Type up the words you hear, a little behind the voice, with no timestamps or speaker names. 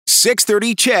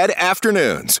6:30 CHED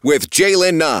Afternoons with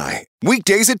Jaylen Nye.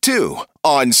 Weekdays at 2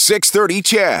 on 6:30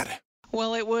 CHED.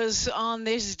 Well, it was on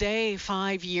this day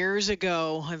 5 years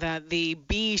ago that the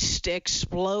beast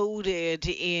exploded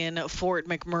in Fort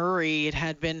McMurray. It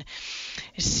had been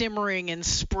simmering and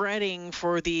spreading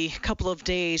for the couple of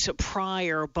days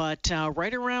prior, but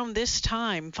right around this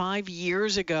time, 5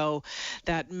 years ago,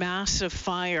 that massive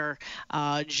fire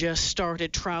just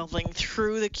started traveling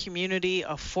through the community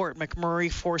of Fort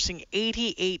McMurray, forcing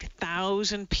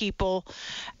 88,000 people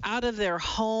out of their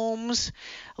homes,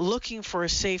 looking for a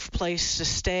safe place to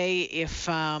stay. If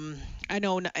I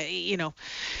know,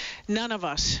 none of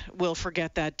us will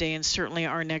forget that day, and certainly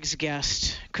our next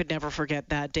guest could never forget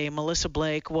that day. Melissa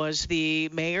Blake was the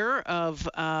mayor of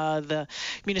the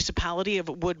municipality of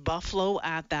Wood Buffalo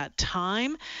at that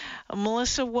time.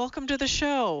 Melissa, welcome to the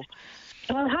show.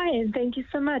 Well, hi, and thank you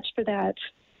so much for that.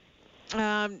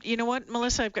 You know what,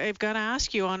 Melissa, I've got to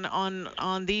ask you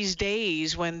on these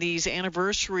days when these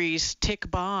anniversaries tick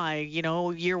by,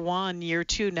 year 1, year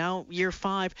 2, now year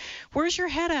 5, where's your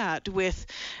head at with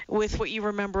what you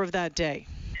remember of that day?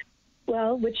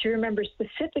 Well, what you remember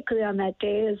specifically on that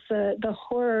day is the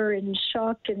horror and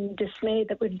shock and dismay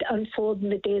that would unfold in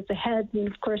the days ahead. And,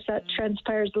 of course, that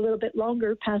transpires a little bit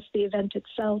longer past the event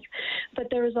itself. But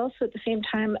there was also, at the same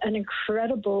time, an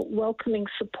incredible welcoming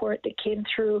support that came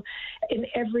through in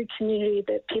every community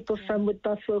that people from Wood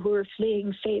Buffalo who were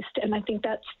fleeing faced. And I think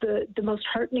that's the most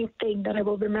heartening thing that I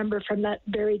will remember from that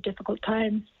very difficult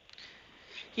time.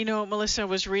 Melissa, I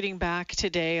was reading back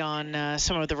today on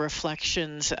some of the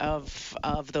reflections of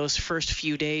those first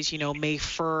few days, May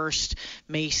 1st,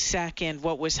 May 2nd,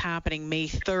 what was happening, May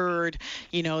 3rd,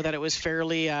 that it was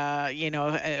fairly,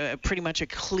 pretty much a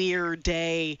clear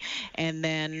day. And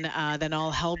then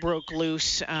all hell broke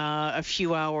loose a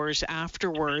few hours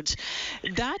afterwards.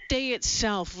 That day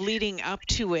itself, leading up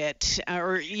to it,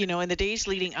 in the days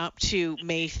leading up to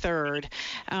May 3rd,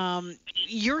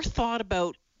 your thought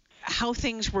about how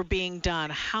things were being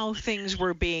done, how things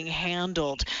were being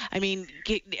handled. I mean,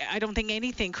 I don't think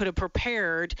anything could have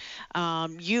prepared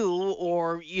you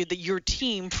or your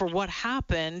team for what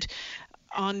happened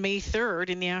on May 3rd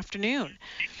in the afternoon.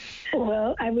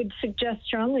 Well, I would suggest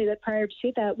strongly that prior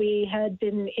to that, we had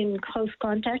been in close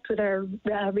contact with our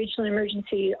Regional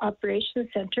Emergency Operations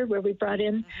Center, where we brought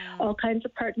in all kinds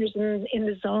of partners in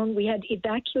the zone. We had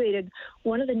evacuated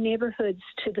one of the neighborhoods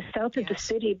to the south of the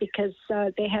city because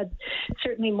they had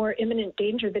certainly more imminent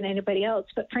danger than anybody else.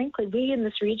 But frankly, we in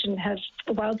this region have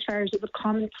wildfires as a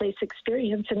commonplace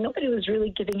experience, and nobody was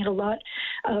really giving it a lot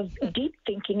of deep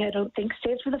thinking, I don't think,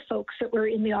 save for the folks that were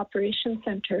in the Operations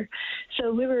Center.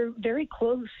 So we were very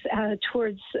close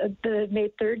towards the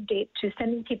May 3rd date to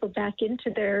sending people back into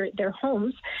their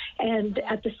homes. And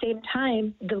at the same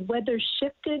time, the weather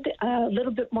shifted, a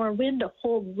little bit more wind, a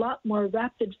whole lot more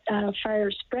rapid fire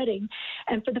spreading.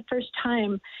 And for the first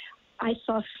time, I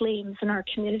saw flames in our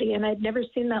community, and I'd never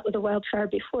seen that with a wildfire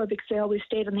before because they always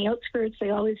stayed on the outskirts. They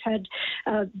always had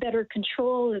better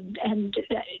control and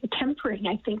tempering,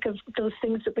 I think, of those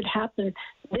things that would happen.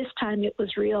 This time it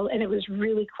was real, and it was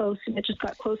really close, and it just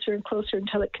got closer and closer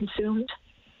until it consumed.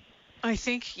 I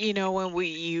think, when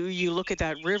you look at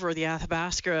that river, the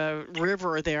Athabasca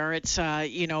River there, it's,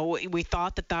 we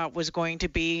thought that was going to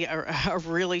be a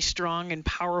really strong and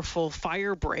powerful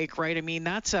fire break, right? I mean,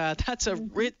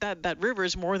 that river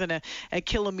is more than a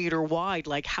kilometer wide.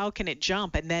 Like, how can it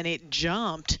jump? And then it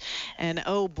jumped. And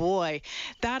oh boy,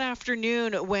 that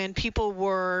afternoon when people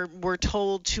were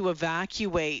told to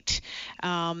evacuate,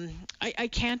 I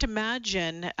can't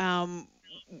imagine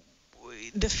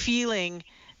the feeling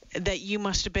that you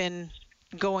must have been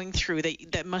going through,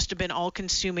 that must have been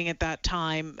all-consuming at that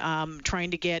time,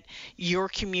 trying to get your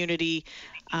community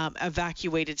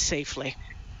evacuated safely.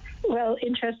 Well,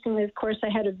 interestingly, of course, I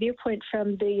had a viewpoint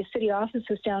from the city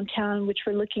offices downtown, which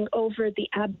were looking over the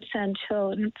Absent Hill,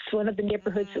 and it's one of the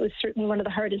neighborhoods that was certainly one of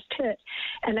the hardest hit.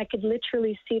 And I could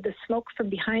literally see the smoke from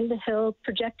behind the hill,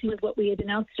 projecting with what we had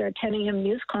announced at our 10 a.m.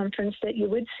 news conference, that you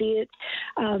would see it,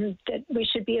 that we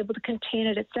should be able to contain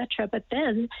it, etc. But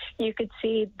then you could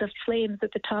see the flames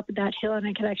at the top of that hill, and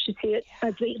I could actually see it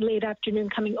as late afternoon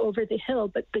coming over the hill.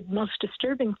 But the most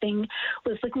disturbing thing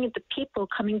was looking at the people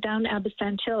coming down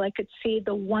Absent Hill. I could see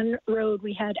the one road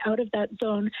we had out of that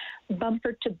zone,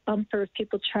 bumper to bumper, of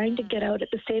people trying to get out at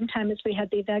the same time as we had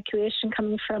the evacuation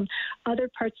coming from other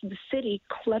parts of the city,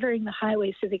 cluttering the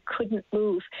highway so they couldn't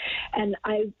move. And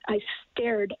I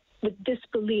stared with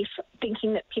disbelief,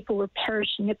 thinking that people were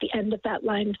perishing at the end of that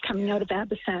line coming out of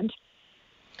Absent.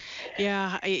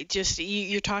 Yeah,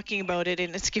 you're talking about it,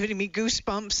 and it's giving me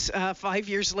goosebumps 5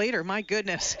 years later. My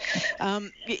goodness,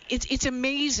 it's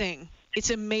amazing. It's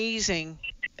amazing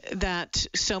that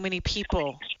so many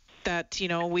people. That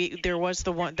there was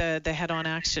the head-on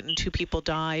accident and 2 people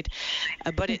died,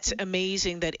 but it's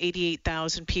amazing that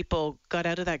 88,000 people got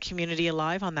out of that community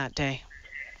alive on that day.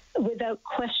 Without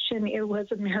question, it was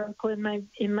a miracle in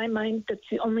my mind. That's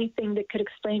the only thing that could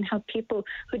explain how people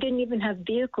who didn't even have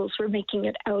vehicles were making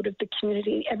it out of the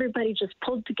community. Everybody just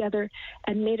pulled together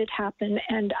and made it happen.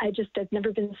 And I've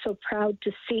never been so proud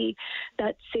to see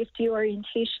that safety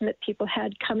orientation that people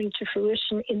had coming to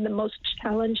fruition in the most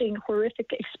challenging,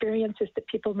 horrific experiences that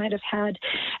people might have had.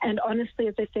 And honestly,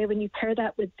 as I say, when you pair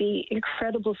that with the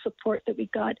incredible support that we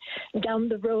got down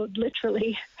the road,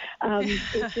 literally,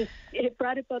 it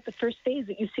brought about the first phase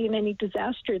that you see in any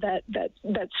disaster, that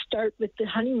start with the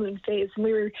honeymoon phase. And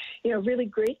we were, really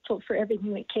grateful for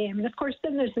everything that came. And of course,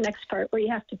 then there's the next part where you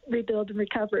have to rebuild and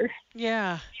recover.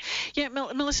 Yeah.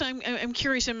 Melissa, I'm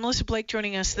curious. And Melissa Blake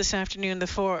joining us this afternoon, the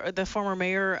former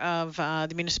mayor of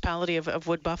the municipality of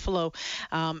Wood Buffalo.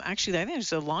 Actually, I think he's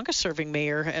the longest-serving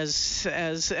mayor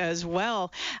as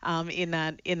well in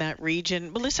that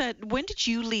region. Melissa, when did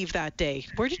you leave that day?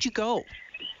 Where did you go?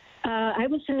 I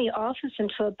was in the office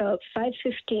until about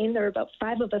 5:15. There were about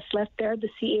 5 of us left there, the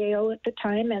CAO at the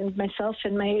time, and myself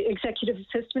and my executive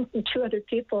assistant and 2 other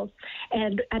people.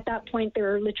 And at that point, they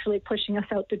were literally pushing us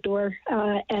out the door.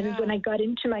 When I got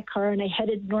into my car and I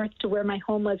headed north to where my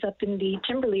home was up in the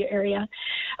Timberlea area,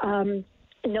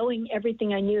 knowing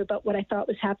everything I knew about what I thought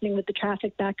was happening with the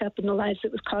traffic backup and the lives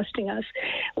it was costing us,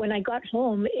 when I got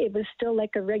home, it was still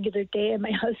like a regular day, and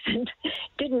my husband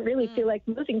didn't really feel like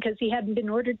moving because he hadn't been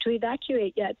ordered to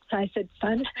evacuate yet. So I said,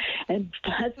 son and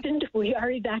husband, we are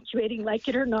evacuating, like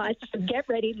it or not, so get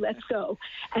ready, let's go.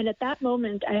 And at that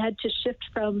moment, I had to shift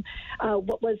from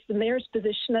what was the mayor's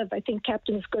position of, I think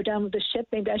captains go down with the ship,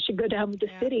 maybe I should go down with the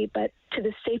city, but to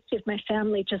the safety of my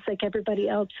family, just like everybody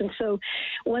else. And so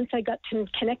once I got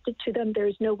connected to them,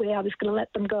 there's no way I was going to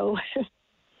let them go.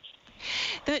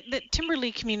 The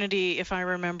Timberlea community, if I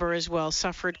remember as well,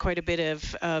 suffered quite a bit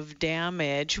of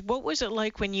damage. What was it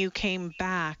like when you came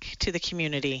back to the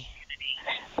community?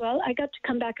 Well, I got to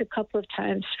come back a couple of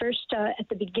times. First, at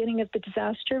the beginning of the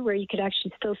disaster, where you could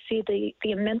actually still see the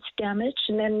immense damage.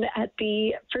 And then at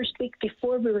the first week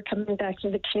before we were coming back to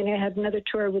the community, I had another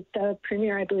tour with the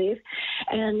Premier, I believe.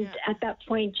 And at that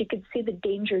point, you could see the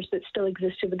dangers that still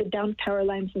existed with the down power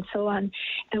lines and so on.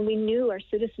 And we knew our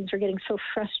citizens were getting so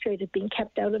frustrated being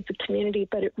kept out of the community,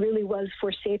 but it really was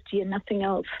for safety and nothing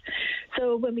else.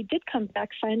 So when we did come back,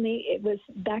 finally, it was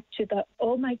back to the,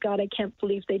 oh my God, I can't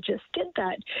believe they just did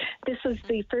that. This was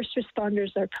the first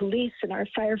responders, our police and our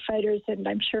firefighters, and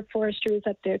I'm sure forestry was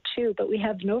up there too. But we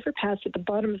have an overpass at the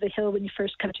bottom of the hill when you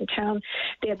first come to town.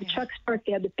 They had the trucks parked,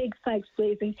 they had the big flags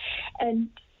blazing, and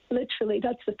literally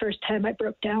that's the first time I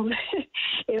broke down.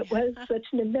 It was such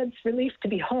an immense relief to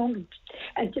be home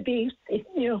and to be,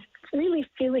 really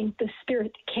feeling the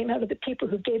spirit that came out of the people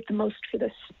who gave the most for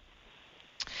this.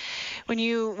 When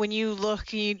you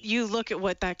look at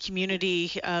what that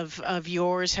community of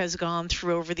yours has gone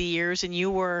through over the years, and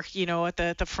you were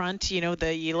at the front, you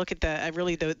look at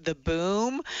the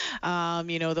boom,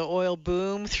 the oil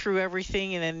boom through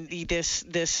everything, and then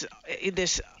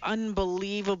this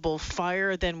unbelievable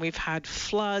fire. Then we've had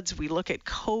floods. We look at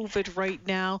COVID right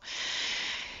now.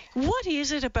 What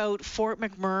is it about Fort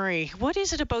McMurray? What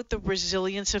is it about the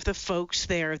resilience of the folks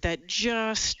there that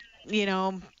just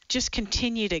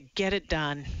continue to get it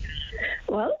done?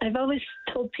 Well, I've always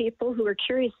told people who are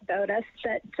curious about us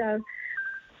that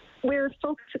we're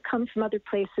folks that come from other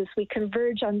places. We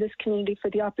converge on this community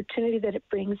for the opportunity that it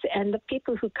brings, and the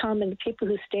people who come and the people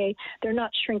who stay, they're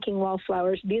not shrinking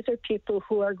wallflowers. These are people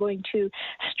who are going to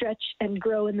stretch and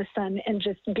grow in the sun and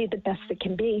just be the best they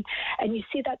can be. And you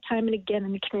see that time and again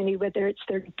in the community, whether it's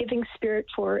their giving spirit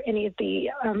for any of the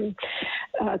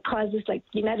causes like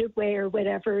United Way or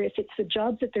whatever, if it's the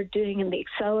jobs that they're doing and they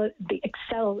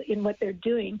excel in what they're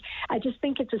doing. I just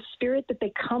think it's a spirit that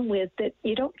they come with that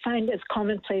you don't find as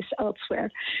commonplace elsewhere.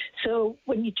 So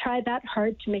when you try that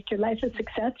hard to make your life a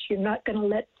success, you're not going to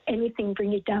let anything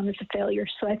bring you down as a failure.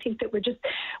 So I think that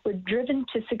we're driven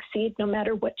to succeed no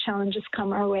matter what challenges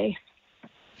come our way.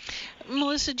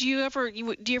 Melissa, do you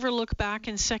ever look back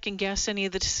and second guess any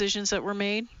of the decisions that were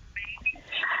made?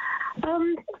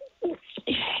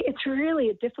 It's really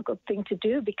a difficult thing to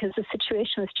do because the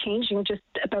situation is changing just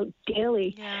about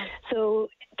daily. Yeah. So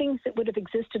things that would have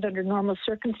existed under normal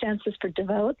circumstances for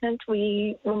development,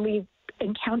 when we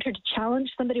encountered a challenge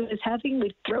somebody was having,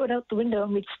 we'd throw it out the window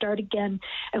and we'd start again.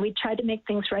 And we'd try to make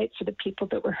things right for the people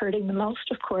that were hurting the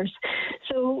most, of course.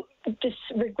 So just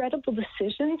regrettable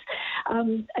decisions.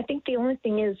 I think the only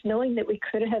thing is knowing that we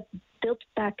could have built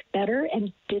back better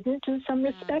and didn't in some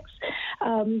respects.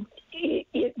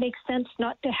 It makes sense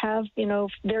not to have,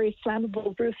 very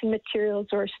flammable roofing materials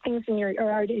or things in your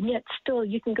yard, and yet still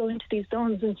you can go into these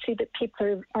zones and see that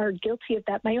people are guilty of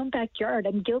that. My own backyard,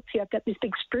 I'm guilty. I've got these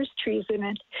big spruce trees in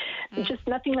it. Just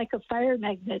nothing like a fire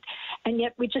magnet, and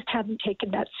yet we just haven't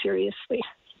taken that seriously.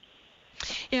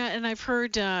 Yeah, and I've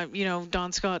heard,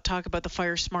 Don Scott talk about the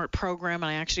Fire Smart program.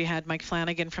 I actually had Mike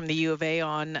Flanagan from the U of A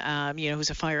on,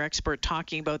 who's a fire expert,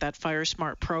 talking about that Fire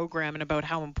Smart program and about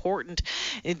how important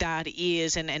that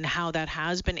is and how that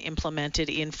has been implemented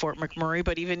in Fort McMurray.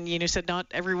 But even, said not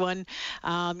everyone,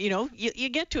 you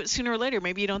get to it sooner or later.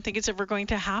 Maybe you don't think it's ever going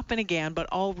to happen again, but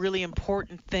all really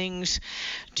important things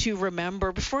to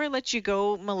remember. Before I let you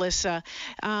go, Melissa,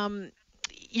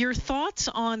 your thoughts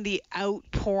on the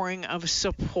outpouring of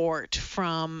support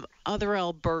from other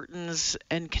Albertans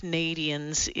and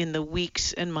Canadians in the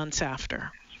weeks and months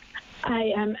after?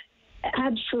 I am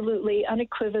absolutely,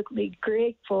 unequivocally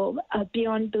grateful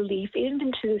beyond belief.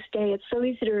 Even to this day, it's so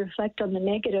easy to reflect on the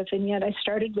negative, and yet I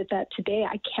started with that today.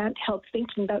 I can't help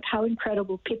thinking about how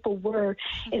incredible people were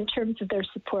in terms of their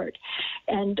support.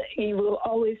 And you will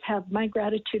always have my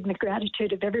gratitude and the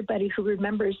gratitude of everybody who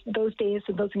remembers those days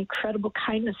and those incredible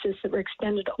kindnesses that were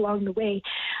extended along the way.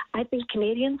 I think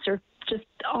Canadians are just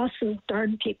awesome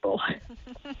darn people.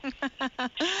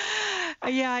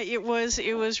 Yeah, it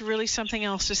was really something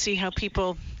else to see how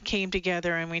people came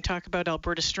together. And we talk about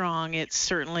Alberta Strong. It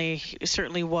certainly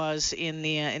was in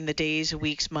the days,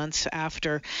 weeks, months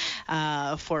after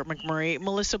Fort McMurray.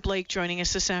 Melissa Blake joining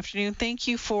us this afternoon. Thank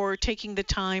you for taking the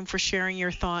time, for sharing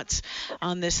your thoughts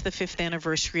on this, the 5th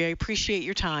anniversary. I appreciate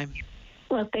your time.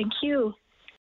 Well, thank you.